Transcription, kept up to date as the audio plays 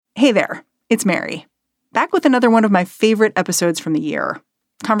Hey there, it's Mary. Back with another one of my favorite episodes from the year.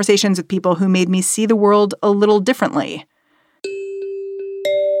 Conversations with people who made me see the world a little differently.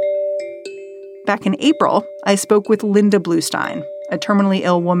 Back in April, I spoke with Linda Bluestein, a terminally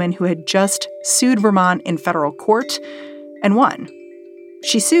ill woman who had just sued Vermont in federal court and won.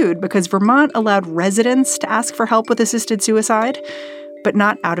 She sued because Vermont allowed residents to ask for help with assisted suicide, but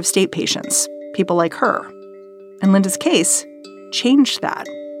not out-of-state patients, people like her. And Linda's case changed that.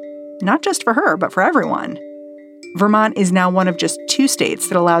 Not just for her, but for everyone. Vermont is now one of just 2 states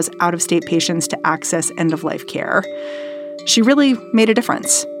that allows out-of-state patients to access end-of-life care. She really made a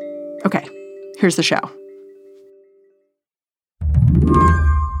difference. Okay, here's the show.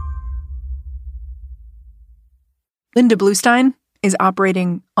 Linda Bluestein is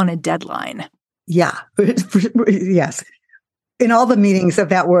operating on a deadline. Yeah. Yes. In all the meanings of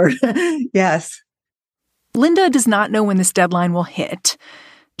that word. Yes. Linda does not know when this deadline will hit,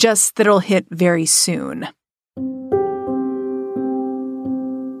 just that it'll hit very soon.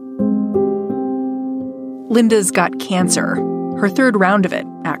 Linda's got cancer, her 3rd round of it,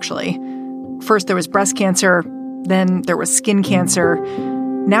 actually. First there was breast cancer, then there was skin cancer.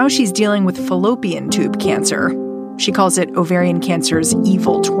 Now she's dealing with fallopian tube cancer. She calls it ovarian cancer's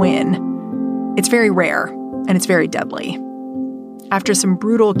evil twin. It's very rare, and it's very deadly. After some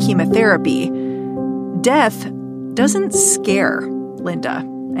brutal chemotherapy, death doesn't scare Linda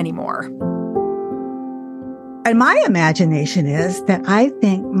anymore. And my imagination is that I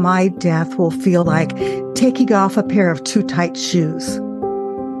think my death will feel like taking off a pair of too tight shoes.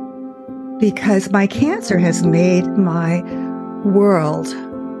 Because my cancer has made my world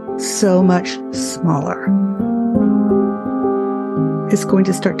so much smaller. It's going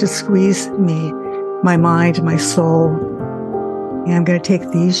to start to squeeze me, my mind, my soul. And I'm going to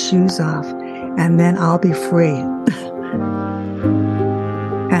take these shoes off, and then I'll be free.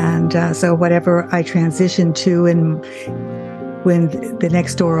 And so whatever I transition to, and when the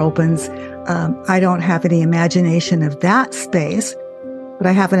next door opens, I don't have any imagination of that space, but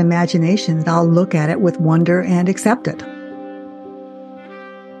I have an imagination that I'll look at it with wonder and accept it.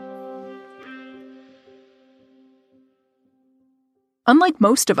 Unlike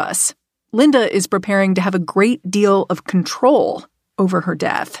most of us, Linda is preparing to have a great deal of control over her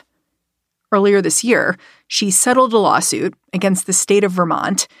death. Earlier this year, she settled a lawsuit against the state of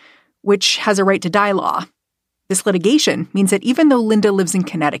Vermont, which has a right to die law. This litigation means that even though Linda lives in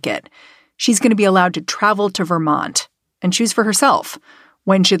Connecticut, she's going to be allowed to travel to Vermont and choose for herself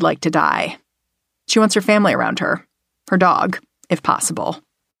when she'd like to die. She wants her family around her dog, if possible.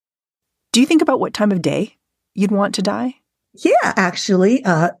 Do you think about what time of day you'd want to die? Yeah, actually,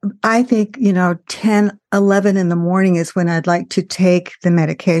 I think, 10, 11 in the morning is when I'd like to take the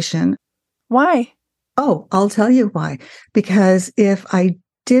medication. Why? Oh, I'll tell you why. Because if I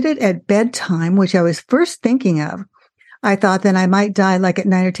did it at bedtime, which I was first thinking of, I thought then I might die like at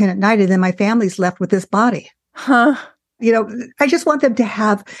 9 or 10 at night, and then my family's left with this body. Huh? I just want them to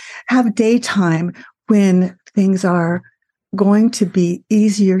have daytime when things are going to be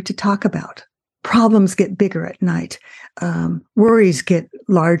easier to talk about. Problems get bigger at night. Worries get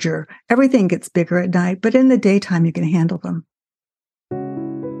larger. Everything gets bigger at night, but in the daytime, you can handle them.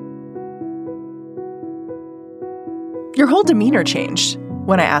 Your whole demeanor changed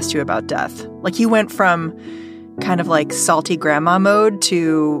when I asked you about death. Like, you went from kind of like salty grandma mode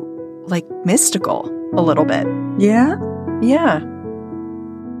to like mystical a little bit. Yeah? Yeah.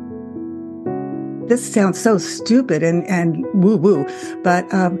 This sounds so stupid and woo-woo, but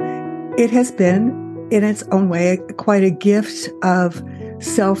it has been, in its own way, quite a gift of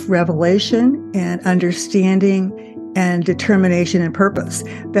self-revelation and understanding and determination and purpose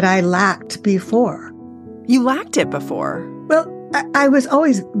that I lacked before. You lacked it before? Well, I was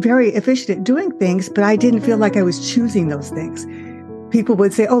always very efficient at doing things, but I didn't feel like I was choosing those things. People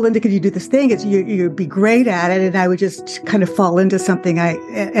would say, "Oh, Linda, could you do this thing? You'd be great at it," and I would just kind of fall into something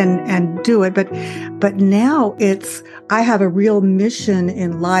and do it. But now I have a real mission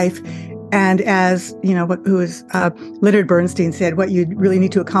in life, and as Leonard Bernstein said, what you really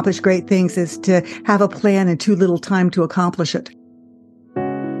need to accomplish great things is to have a plan and too little time to accomplish it.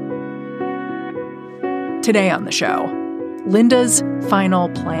 Today on the show, Linda's final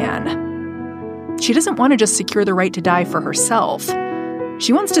plan. She doesn't want to just secure the right to die for herself.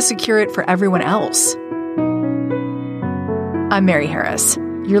 She wants to secure it for everyone else. I'm Mary Harris.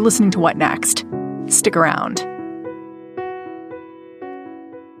 You're listening to What Next? Stick around.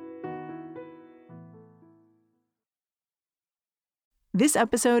 This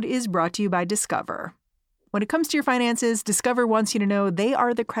episode is brought to you by Discover. When it comes to your finances, Discover wants you to know they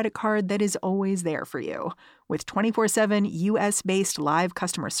are the credit card that is always there for you. With 24/7 U.S.-based live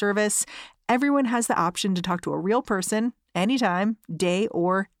customer service, everyone has the option to talk to a real person anytime, day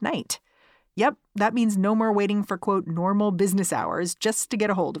or night. Yep, that means no more waiting for, quote, normal business hours just to get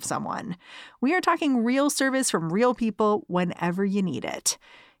a hold of someone. We are talking real service from real people whenever you need it.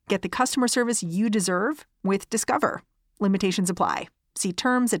 Get the customer service you deserve with Discover. Limitations apply. See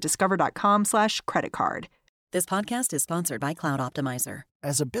terms at discover.com/creditcard. This podcast is sponsored by Cloud Optimizer.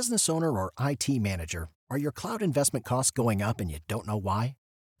 As a business owner or IT manager, are your cloud investment costs going up and you don't know why?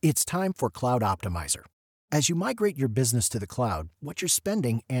 It's time for Cloud Optimizer. As you migrate your business to the cloud, what you're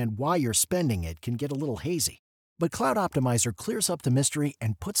spending and why you're spending it can get a little hazy. But Cloud Optimizer clears up the mystery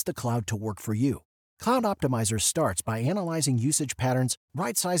and puts the cloud to work for you. Cloud Optimizer starts by analyzing usage patterns,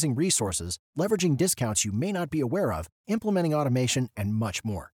 right-sizing resources, leveraging discounts you may not be aware of, implementing automation, and much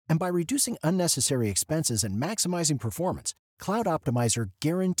more. And by reducing unnecessary expenses and maximizing performance, Cloud Optimizer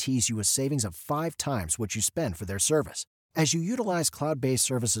guarantees you a savings of 5 times what you spend for their service. As you utilize cloud-based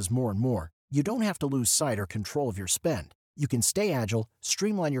services more and more, you don't have to lose sight or control of your spend. You can stay agile,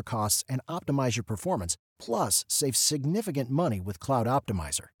 streamline your costs, and optimize your performance, plus save significant money with Cloud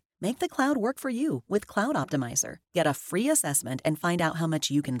Optimizer. Make the cloud work for you with Cloud Optimizer. Get a free assessment and find out how much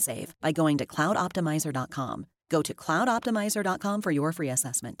you can save by going to cloudoptimizer.com. Go to cloudoptimizer.com for your free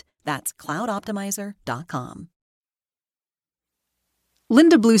assessment. That's cloudoptimizer.com.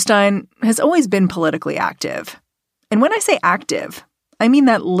 Linda Bluestein has always been politically active. And when I say active, I mean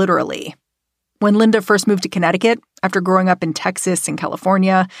that literally. When Linda first moved to Connecticut, after growing up in Texas and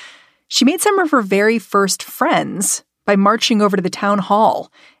California, she made some of her very first friends by marching over to the town hall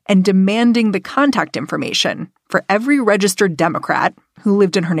and demanding the contact information for every registered Democrat who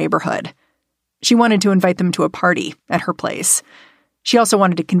lived in her neighborhood. She wanted to invite them to a party at her place. She also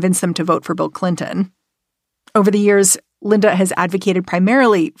wanted to convince them to vote for Bill Clinton. Over the years, Linda has advocated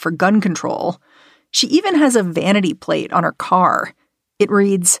primarily for gun control. She even has a vanity plate on her car. It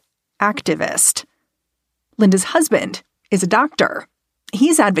reads, activist. Linda's husband is a doctor.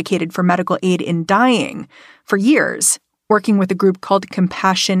 He's advocated for medical aid in dying for years, working with a group called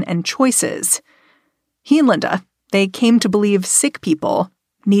Compassion and Choices. He and Linda, they came to believe sick people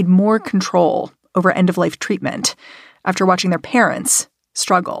need more control over end-of-life treatment after watching their parents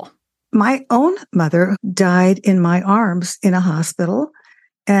struggle. My own mother died in my arms in a hospital,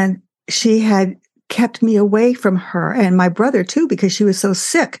 and she had kept me away from her and my brother too, because she was so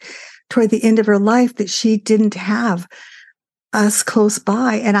sick toward the end of her life that she didn't have us close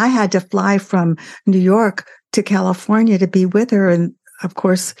by. And I had to fly from New York to California to be with her. And of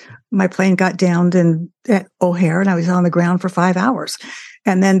course, my plane got downed at O'Hare and I was on the ground for 5 hours.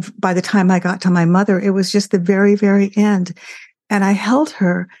 And then by the time I got to my mother, it was just the very, very end. And I held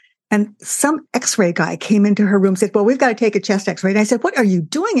her, and some x-ray guy came into her room and said, well, we've got to take a chest x-ray. And I said, what are you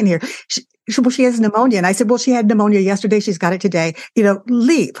doing in here? She has pneumonia. And I said, well, she had pneumonia yesterday. She's got it today.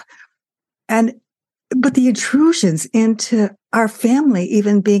 Leave. But the intrusions into our family,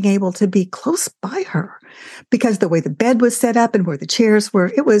 even being able to be close by her, because the way the bed was set up and where the chairs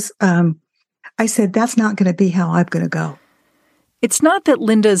were, it was, I said, that's not going to be how I'm going to go. It's not that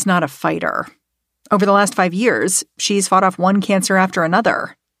Linda's not a fighter. Over the last 5 years, she's fought off one cancer after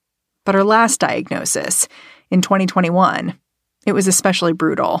another. But her last diagnosis, in 2021, it was especially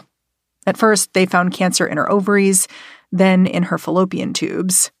brutal. At first, they found cancer in her ovaries, then in her fallopian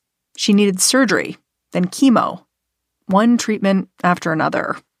tubes. She needed surgery, then chemo, one treatment after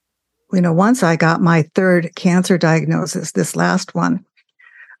another. Once I got my third cancer diagnosis, this last one,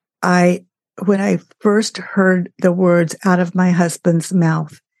 when I first heard the words out of my husband's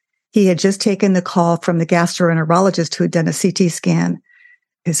mouth, he had just taken the call from the gastroenterologist who had done a CT scan.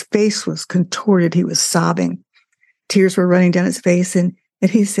 His face was contorted. He was sobbing. Tears were running down his face. And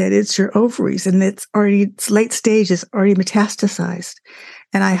he said, it's your ovaries. And it's late stage. It's already metastasized.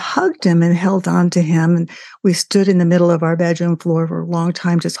 And I hugged him and held on to him. And we stood in the middle of our bedroom floor for a long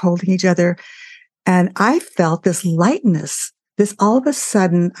time, just holding each other. And I felt this lightness. All of a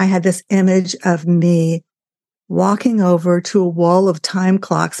sudden, I had this image of me walking over to a wall of time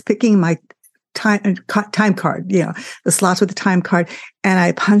clocks, picking my time card, the slots with the time card. And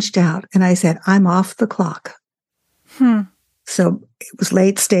I punched out and I said, I'm off the clock. So it was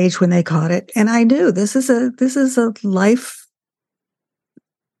late stage when they caught it. And I knew this is a life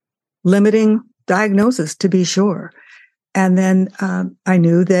limiting diagnosis, to be sure. And then I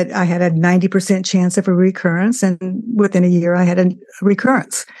knew that I had a 90% chance of a recurrence. And within a year, I had a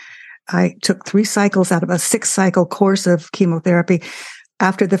recurrence. I took 3 cycles out of a 6-cycle course of chemotherapy.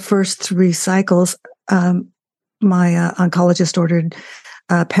 After the first 3 cycles, my oncologist ordered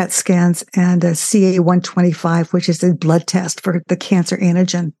PET scans and a CA-125, which is a blood test for the cancer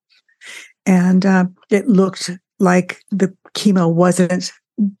antigen. And it looked like the chemo wasn't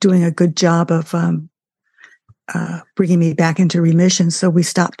doing a good job of bringing me back into remission. So we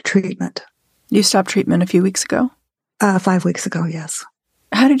stopped treatment. You stopped treatment a few weeks ago? 5 weeks ago, yes.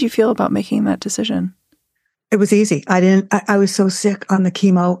 How did you feel about making that decision? It was easy. I was so sick on the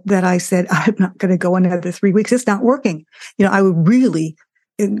chemo that I said, I'm not going to go another 3 weeks. It's not working. I would really,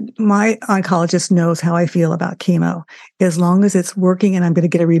 my oncologist knows how I feel about chemo. As long as it's working and I'm going to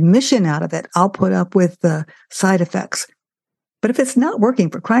get a remission out of it, I'll put up with the side effects. But if it's not working,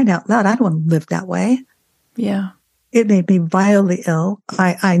 for crying out loud, I don't want to live that way. Yeah. It made me violently ill.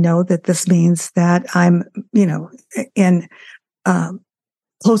 I know that this means that I'm, in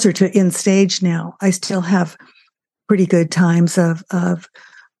closer to end stage now. I still have pretty good times of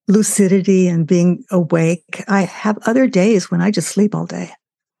lucidity and being awake. I have other days when I just sleep all day.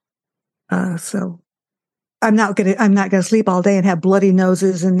 So I'm not gonna sleep all day and have bloody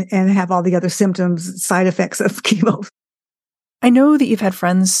noses and have all the other symptoms, side effects of chemo. I know that you've had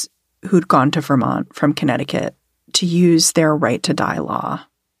friends who'd gone to Vermont from Connecticut to use their right to die law.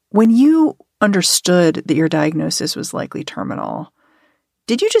 When you understood that your diagnosis was likely terminal,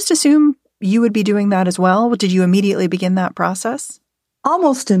 did you just assume you would be doing that as well? Did you immediately begin that process?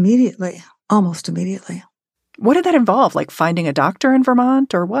 Almost immediately. What did that involve? Like finding a doctor in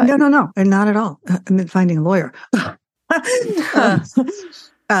Vermont or what? No, and not at all. I mean, finding a lawyer.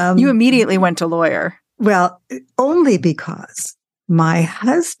 You immediately went to lawyer. Well, only because my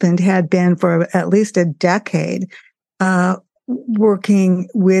husband had been for at least a decade working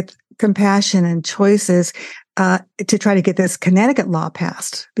with Compassion and Choices to try to get this Connecticut law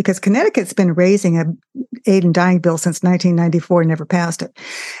passed, because Connecticut's been raising a aid in dying bill since 1994 and never passed it.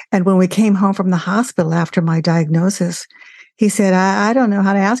 And when we came home from the hospital after my diagnosis, he said, I don't know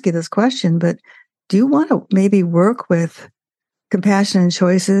how to ask you this question, but do you want to maybe work with Compassion and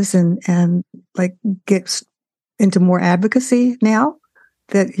Choices and like get into more advocacy now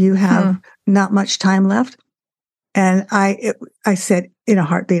that you have not much time left? And I said in a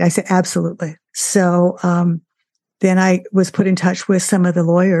heartbeat, I said, absolutely. So then I was put in touch with some of the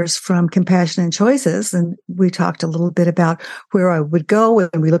lawyers from Compassion and Choices, and we talked a little bit about where I would go,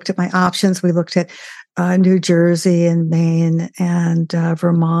 and we looked at my options. We looked at New Jersey and Maine and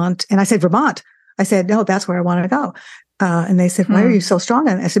Vermont. And I said, Vermont. I said, no, that's where I want to go. And they said, why are you so strong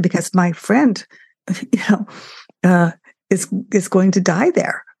on it? I said, because my friend, is going to die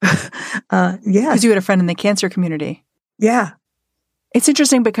there. Yeah. Because you had a friend in the cancer community. Yeah. It's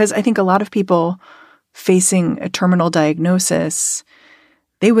interesting because I think a lot of people facing a terminal diagnosis,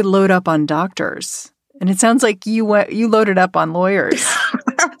 they would load up on doctors. And it sounds like you loaded up on lawyers.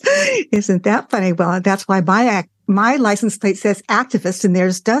 Isn't that funny? Well, that's why my license plate says activist and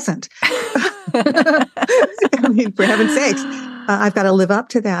theirs doesn't. I mean, for heaven's sakes, I've got to live up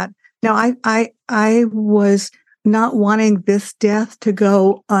to that. Now, I was not wanting this death to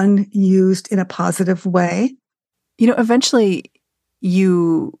go unused in a positive way. Eventually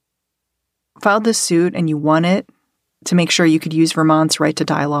you filed this suit and you won it to make sure you could use Vermont's right to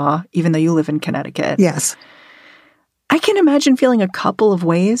die law, even though you live in Connecticut. Yes. I can imagine feeling a couple of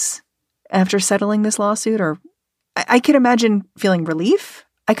ways after settling this lawsuit, or I could imagine feeling relief.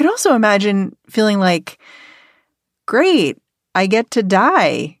 I could also imagine feeling like, great, I get to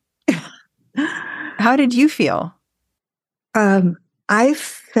die. How did you feel? I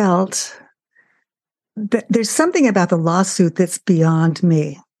felt that there's something about the lawsuit that's beyond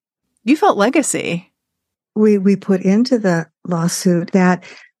me. You felt legacy. We put into the lawsuit that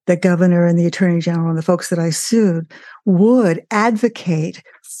the governor and the attorney general and the folks that I sued would advocate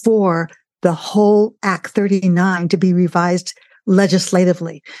for the whole Act 39 to be revised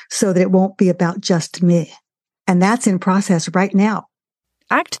legislatively so that it won't be about just me. And that's in process right now.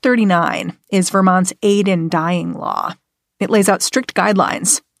 Act 39 is Vermont's aid in dying law. It lays out strict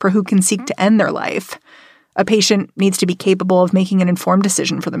guidelines for who can seek to end their life. A patient needs to be capable of making an informed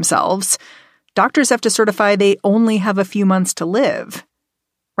decision for themselves. Doctors have to certify they only have a few months to live.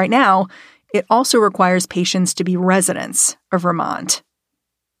 Right now, it also requires patients to be residents of Vermont.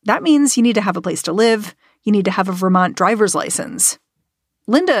 That means you need to have a place to live. You need to have a Vermont driver's license.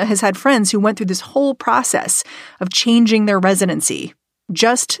 Linda has had friends who went through this whole process of changing their residency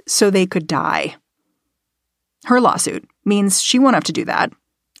just so they could die. Her lawsuit means she won't have to do that.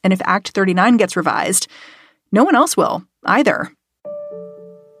 And if Act 39 gets revised, no one else will either.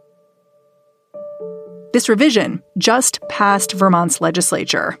 This revision just passed Vermont's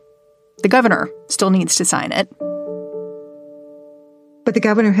legislature. The governor still needs to sign it. But the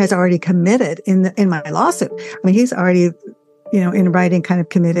governor has already committed in my lawsuit. I mean, he's already in writing, kind of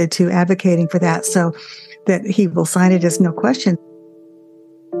committed to advocating for that, so that he will sign it as no question.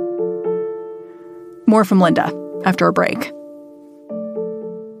 More from Linda after a break.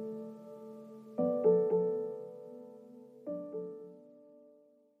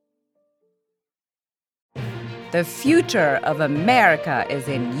 The future of America is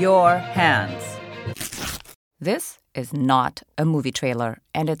in your hands. This is not a movie trailer,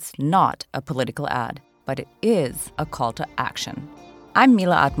 and it's not a political ad, but it is a call to action. I'm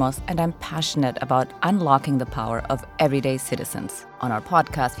Mila Atmos, and I'm passionate about unlocking the power of everyday citizens. On our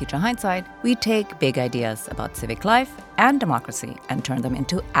podcast, Future Hindsight, we take big ideas about civic life and democracy and turn them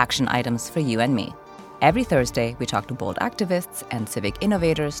into action items for you and me. Every Thursday, we talk to bold activists and civic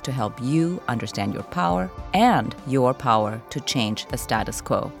innovators to help you understand your power and your power to change the status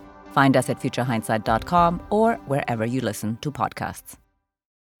quo. Find us at futurehindsight.com or wherever you listen to podcasts.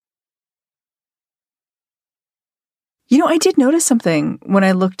 I did notice something when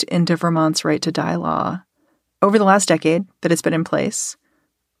I looked into Vermont's right to die law. Over the last decade that it's been in place,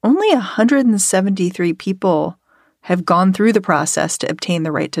 only 173 people have gone through the process to obtain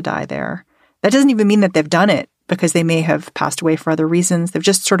the right to die there. That doesn't even mean that they've done it because they may have passed away for other reasons. They've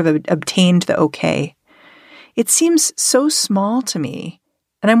just sort of obtained the okay. It seems so small to me.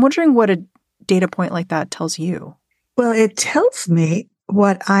 And I'm wondering what a data point like that tells you. Well, it tells me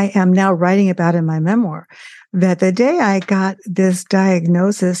what I am now writing about in my memoir, that the day I got this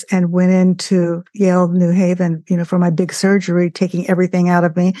diagnosis and went into Yale New Haven, for my big surgery, taking everything out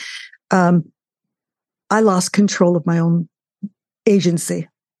of me, I lost control of my own agency.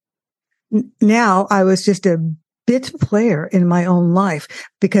 Now I was just a bit player in my own life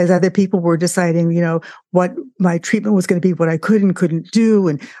because other people were deciding, what my treatment was going to be, what I could and couldn't do.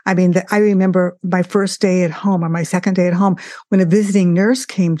 And I remember my first day at home or my second day at home when a visiting nurse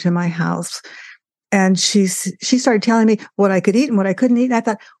came to my house and she started telling me what I could eat and what I couldn't eat. And I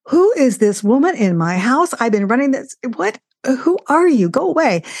thought, who is this woman in my house? I've been running this. Who are you? Go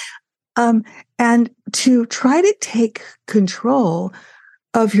away. And to try to take control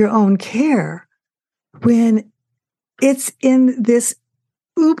of your own care when it's in this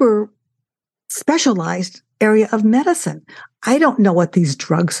uber specialized area of medicine. I don't know what these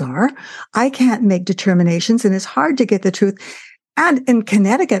drugs are. I can't make determinations, and it's hard to get the truth. And in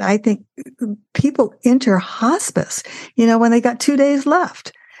Connecticut, I think people enter hospice, when they got 2 days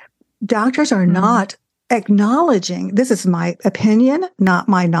left. Doctors are not acknowledging, this is my opinion, not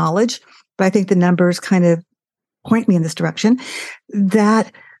my knowledge, but I think the numbers kind of point me in this direction,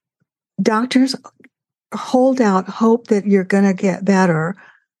 that doctors hold out hope that you're going to get better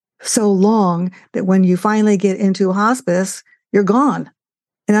so long that when you finally get into hospice, you're gone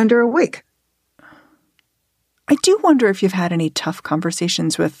in under a week. I do wonder if you've had any tough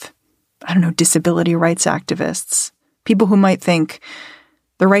conversations with, disability rights activists, people who might think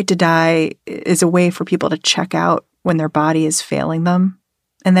the right to die is a way for people to check out when their body is failing them,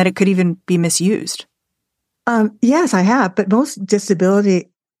 and that it could even be misused. Yes, I have. But most disability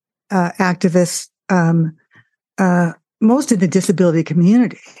activists, most in the disability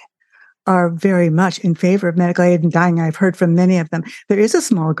community, are very much in favor of medical aid and dying. I've heard from many of them. There is a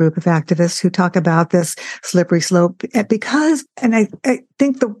small group of activists who talk about this slippery slope because, and I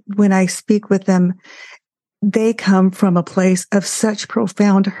think when I speak with them, they come from a place of such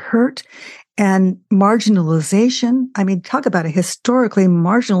profound hurt and marginalization. Talk about a historically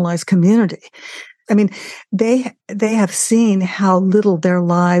marginalized community. They have seen how little their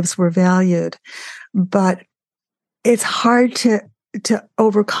lives were valued, but it's hard to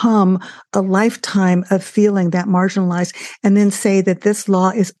overcome a lifetime of feeling that marginalized and then say that this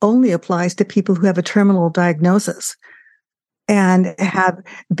law only applies to people who have a terminal diagnosis and have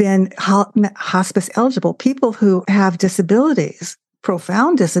been hospice eligible. People who have disabilities,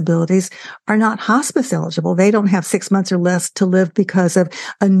 profound disabilities, are not hospice eligible. They don't have 6 months or less to live because of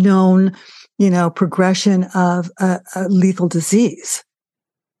a known progression of a lethal disease.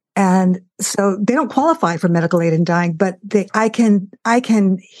 And so they don't qualify for medical aid in dying, but I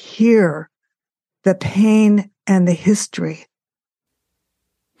can hear the pain and the history.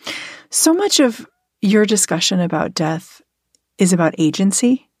 So much of your discussion about death is about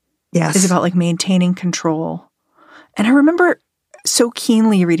agency. Yes. Is about maintaining control. And I remember so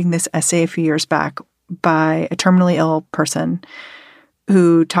keenly reading this essay a few years back by a terminally ill person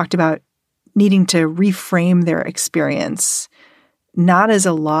who talked about needing to reframe their experience, not as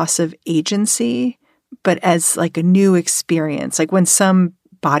a loss of agency, but as a new experience. When some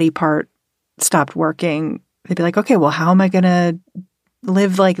body part stopped working, they'd be like, okay, well, how am I going to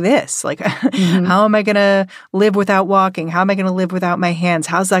live like this? Like, how am I going to live without walking? How am I going to live without my hands?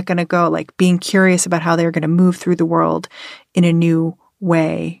 How's that going to go? Like being curious about how they're going to move through the world in a new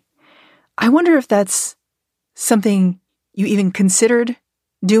way. I wonder if that's something you even considered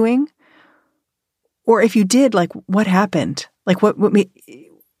doing, or if you did, like what happened? Like what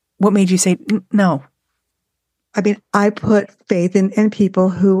made you say no? I mean, I put faith in people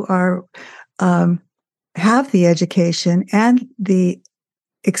who are have the education and the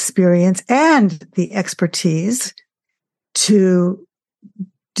experience and the expertise to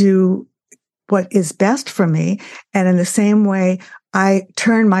do what is best for me. And in the same way, I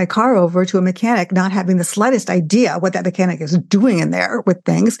turn my car over to a mechanic, not having the slightest idea what that mechanic is doing in there with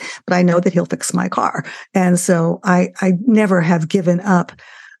things, but I know that he'll fix my car. And so I never have given up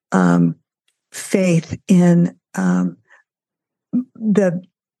faith in the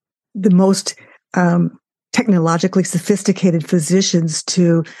most technologically sophisticated physicians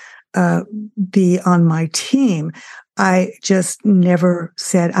to be on my team. I just never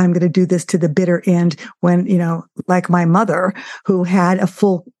said, I'm going to do this to the bitter end when, like my mother, who had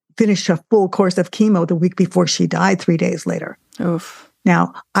finished a full course of chemo the week before she died 3 days later. Oof.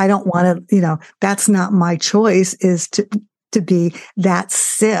 Now, I don't want to, that's not my choice, is to be that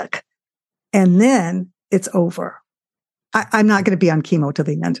sick. And then it's over. I'm not going to be on chemo till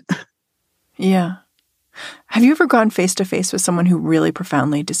the end. Yeah. Have you ever gone face to face with someone who really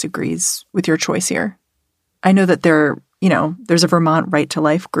profoundly disagrees with your choice here? I know that there's a Vermont Right to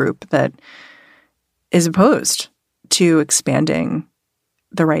Life group that is opposed to expanding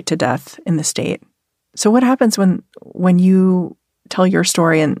the right to death in the state. So what happens when you tell your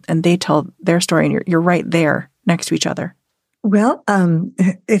story and they tell their story and you're right there next to each other? Well,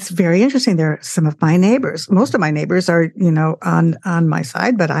 it's very interesting. There are some of my neighbors. Most of my neighbors are, on my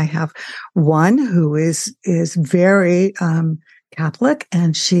side, but I have one who is very Catholic,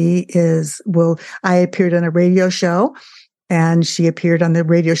 and I appeared on a radio show, and she appeared on the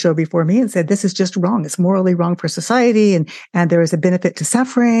radio show before me and said, this is just wrong. It's morally wrong for society, and there is a benefit to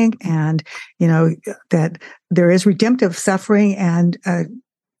suffering, and that there is redemptive suffering, and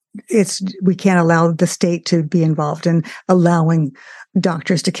we can't allow the state to be involved in allowing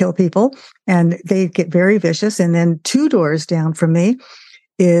doctors to kill people. And they get very vicious. And then 2 doors down from me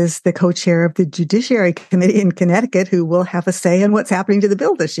is the co-chair of the Judiciary Committee in Connecticut, who will have a say in what's happening to the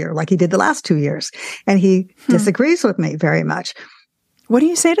bill this year, like he did the last 2 years. And he disagrees with me very much. What do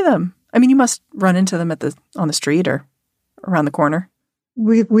you say to them? I mean, you must run into them on the street or around the corner.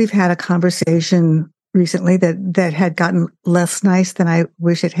 We've had a conversation recently that had gotten less nice than I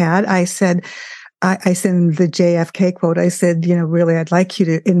wish it had. I said, I sent the JFK quote. I said, really, I'd like you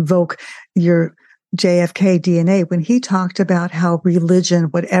to invoke your JFK DNA when he talked about how religion,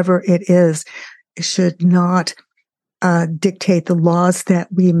 whatever it is, should not dictate the laws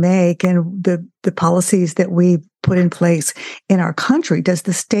that we make and the policies that we put in place in our country. Does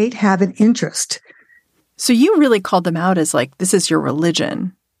the state have an interest? So you really called them out as like, this is your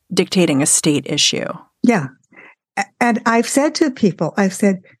religion dictating a state issue. Yeah. And I've said to people,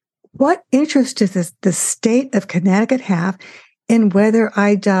 what interest does the state of Connecticut have in whether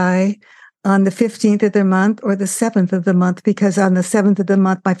I die on the 15th of the month or the 7th of the month? Because on the 7th of the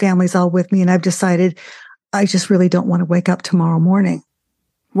month, my family's all with me, and I've decided I just really don't want to wake up tomorrow morning.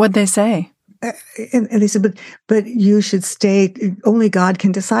 What'd they say? And they said, but you should stay. Only God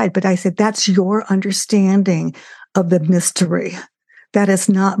can decide. But I said, that's your understanding of the mystery. That is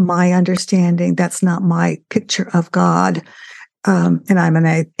not my understanding. That's not my picture of God. And I'm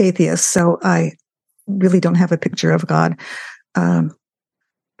an atheist, so I really don't have a picture of God.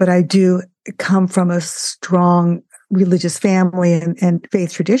 But I do come from a strong religious family and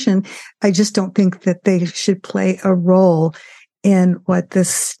faith tradition. I just don't think that they should play a role in what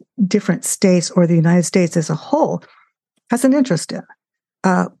this different states or the United States as a whole has an interest in.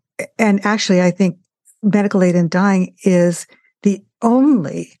 And actually, I think medical aid in dying is the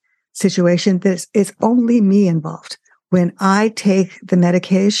only situation that is only me involved. When I take the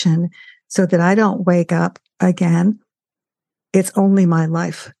medication so that I don't wake up again, it's only my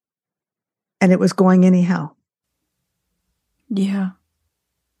life. And it was going anyhow. Yeah.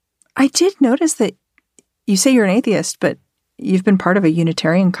 I did notice that you say you're an atheist, but you've been part of a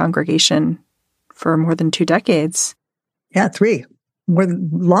Unitarian congregation for more than 2 decades. Yeah, 3.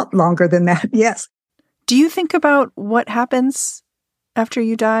 Lot longer than that, yes. Do you think about what happens after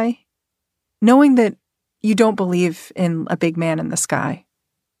you die, knowing that you don't believe in a big man in the sky?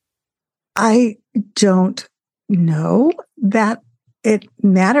 I don't know that it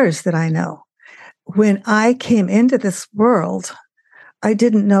matters that I know. When I came into this world, I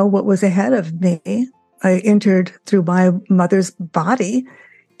didn't know what was ahead of me. I entered through my mother's body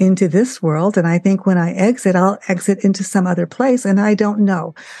into this world. And I think when I exit, I'll exit into some other place. And I don't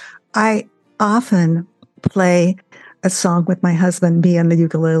know. I often play a song with my husband, me on the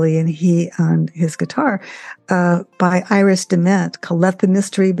ukulele and he on his guitar, by Iris DeMent called Let the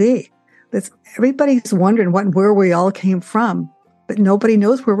Mystery Be. Everybody's wondering where we all came from, but nobody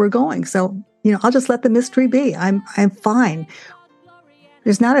knows where we're going. So, I'll just let the mystery be. I'm fine.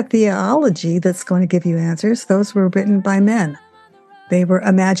 There's not a theology that's going to give you answers. Those were written by men. They were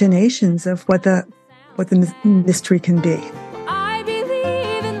imaginations of what the mystery can be. I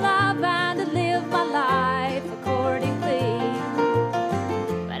believe in love and live my life accordingly,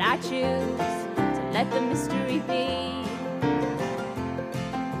 but I choose to let the mystery be.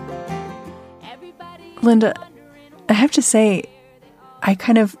 Linda, I have to say, I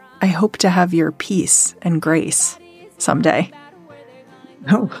hope to have your peace and grace someday.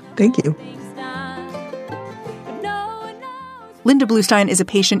 Oh, thank you. Linda Bluestein is a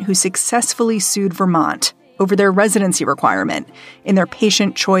patient who successfully sued Vermont over their residency requirement in their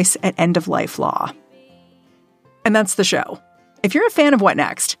patient choice at end-of-life law. And that's the show. If you're a fan of What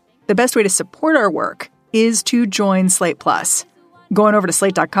Next, the best way to support our work is to join Slate Plus. Go on over to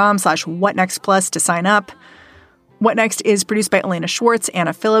slate.com/whatnextplus to sign up. What Next is produced by Elena Schwartz,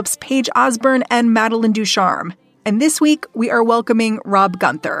 Anna Phillips, Paige Osborne, and Madeline Ducharme. And this week, we are welcoming Rob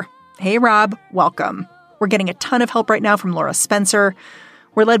Gunther. Hey, Rob, welcome. We're getting a ton of help right now from Laura Spencer.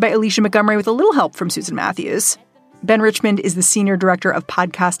 We're led by Alicia Montgomery with a little help from Susan Matthews. Ben Richmond is the Senior Director of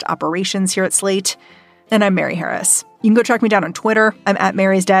Podcast Operations here at Slate. And I'm Mary Harris. You can go track me down on Twitter. I'm at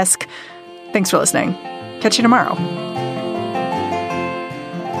Mary's Desk. Thanks for listening. Catch you tomorrow.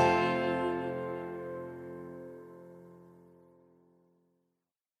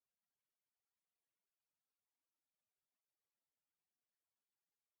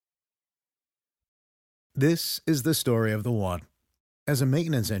 This is the story of the one. As a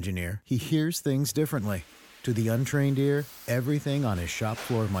maintenance engineer, he hears things differently. To the untrained ear, everything on his shop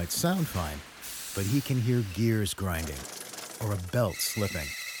floor might sound fine, but he can hear gears grinding or a belt slipping.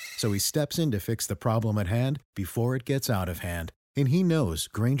 So he steps in to fix the problem at hand before it gets out of hand. And he knows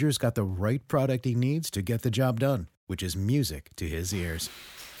Grainger's got the right product he needs to get the job done, which is music to his ears.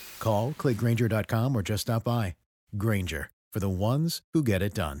 Call, click Grainger.com, or just stop by. Grainger, for the ones who get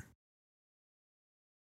it done.